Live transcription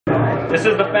This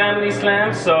is the family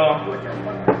slam, so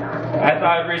I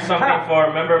thought I'd read something for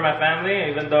a member of my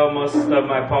family, even though most of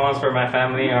my poems for my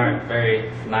family aren't very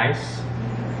nice.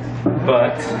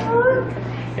 But,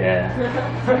 yeah.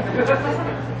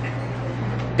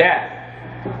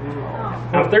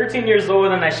 Dad, I'm 13 years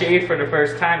old and I shaved for the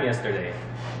first time yesterday.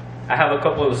 I have a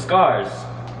couple of scars.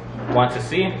 Want to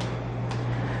see?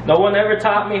 No one ever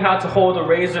taught me how to hold a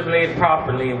razor blade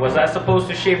properly. Was I supposed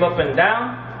to shave up and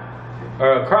down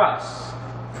or across?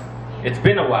 It's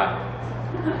been a while.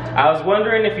 I was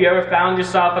wondering if you ever found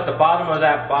yourself at the bottom of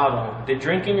that bottle. Did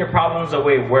drinking your problems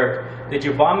away work? Did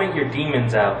you vomit your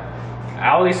demons out?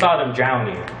 I only saw them drown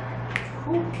you.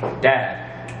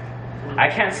 Dad, I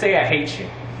can't say I hate you,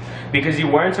 because you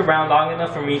weren't around long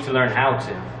enough for me to learn how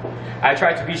to. I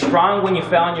tried to be strong when you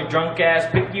fell on your drunk ass,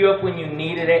 picked you up when you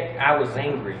needed it. I was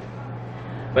angry.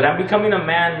 But I'm becoming a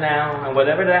man now, and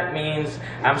whatever that means,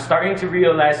 I'm starting to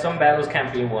realize some battles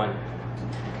can't be won.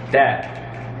 Dad,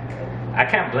 I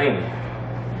can't blame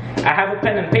you. I have a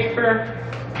pen and paper,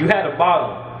 you had a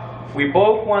bottle. We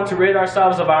both want to rid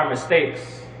ourselves of our mistakes.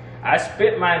 I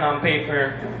spit mine on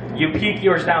paper, you peek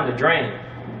yours down the drain.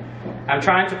 I'm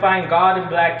trying to find God in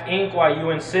black ink while you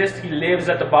insist he lives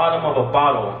at the bottom of a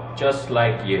bottle, just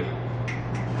like you.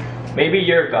 Maybe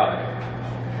you're God.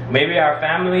 Maybe our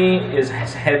family is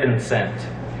heaven sent.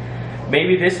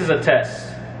 Maybe this is a test.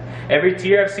 Every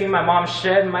tear I've seen my mom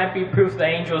shed might be proof the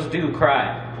angels do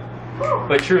cry.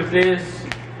 But truth is,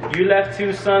 you left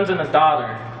 2 sons and a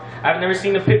daughter. I've never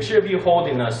seen a picture of you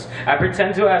holding us. I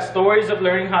pretend to have stories of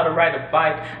learning how to ride a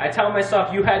bike. I tell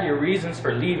myself you had your reasons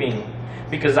for leaving,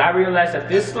 because I realized that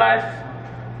this life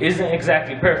isn't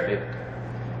exactly perfect.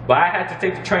 But I had to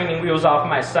take the training wheels off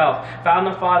myself. Found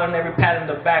a father on every pat in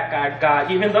the back I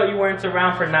got, even though you weren't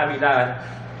around for Navidad.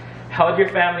 Held your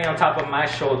family on top of my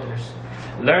shoulders.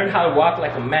 Learned how to walk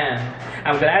like a man.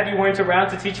 I'm glad you weren't around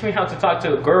to teach me how to talk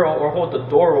to a girl or hold the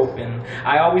door open.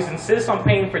 I always insist on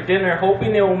paying for dinner,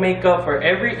 hoping it will make up for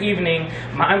every evening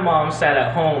my mom sat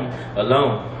at home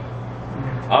alone.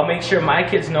 I'll make sure my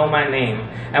kids know my name,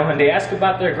 and when they ask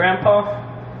about their grandpa,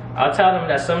 I'll tell them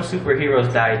that some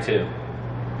superheroes die too.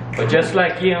 But just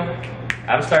like you,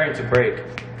 I'm starting to break.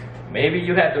 Maybe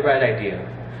you had the right idea.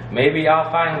 Maybe I'll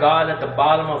find God at the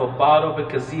bottom of a bottle,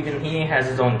 because even he has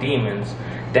his own demons.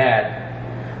 Dad,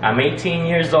 I'm 18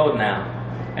 years old now,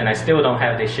 and I still don't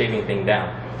have this shaving thing down.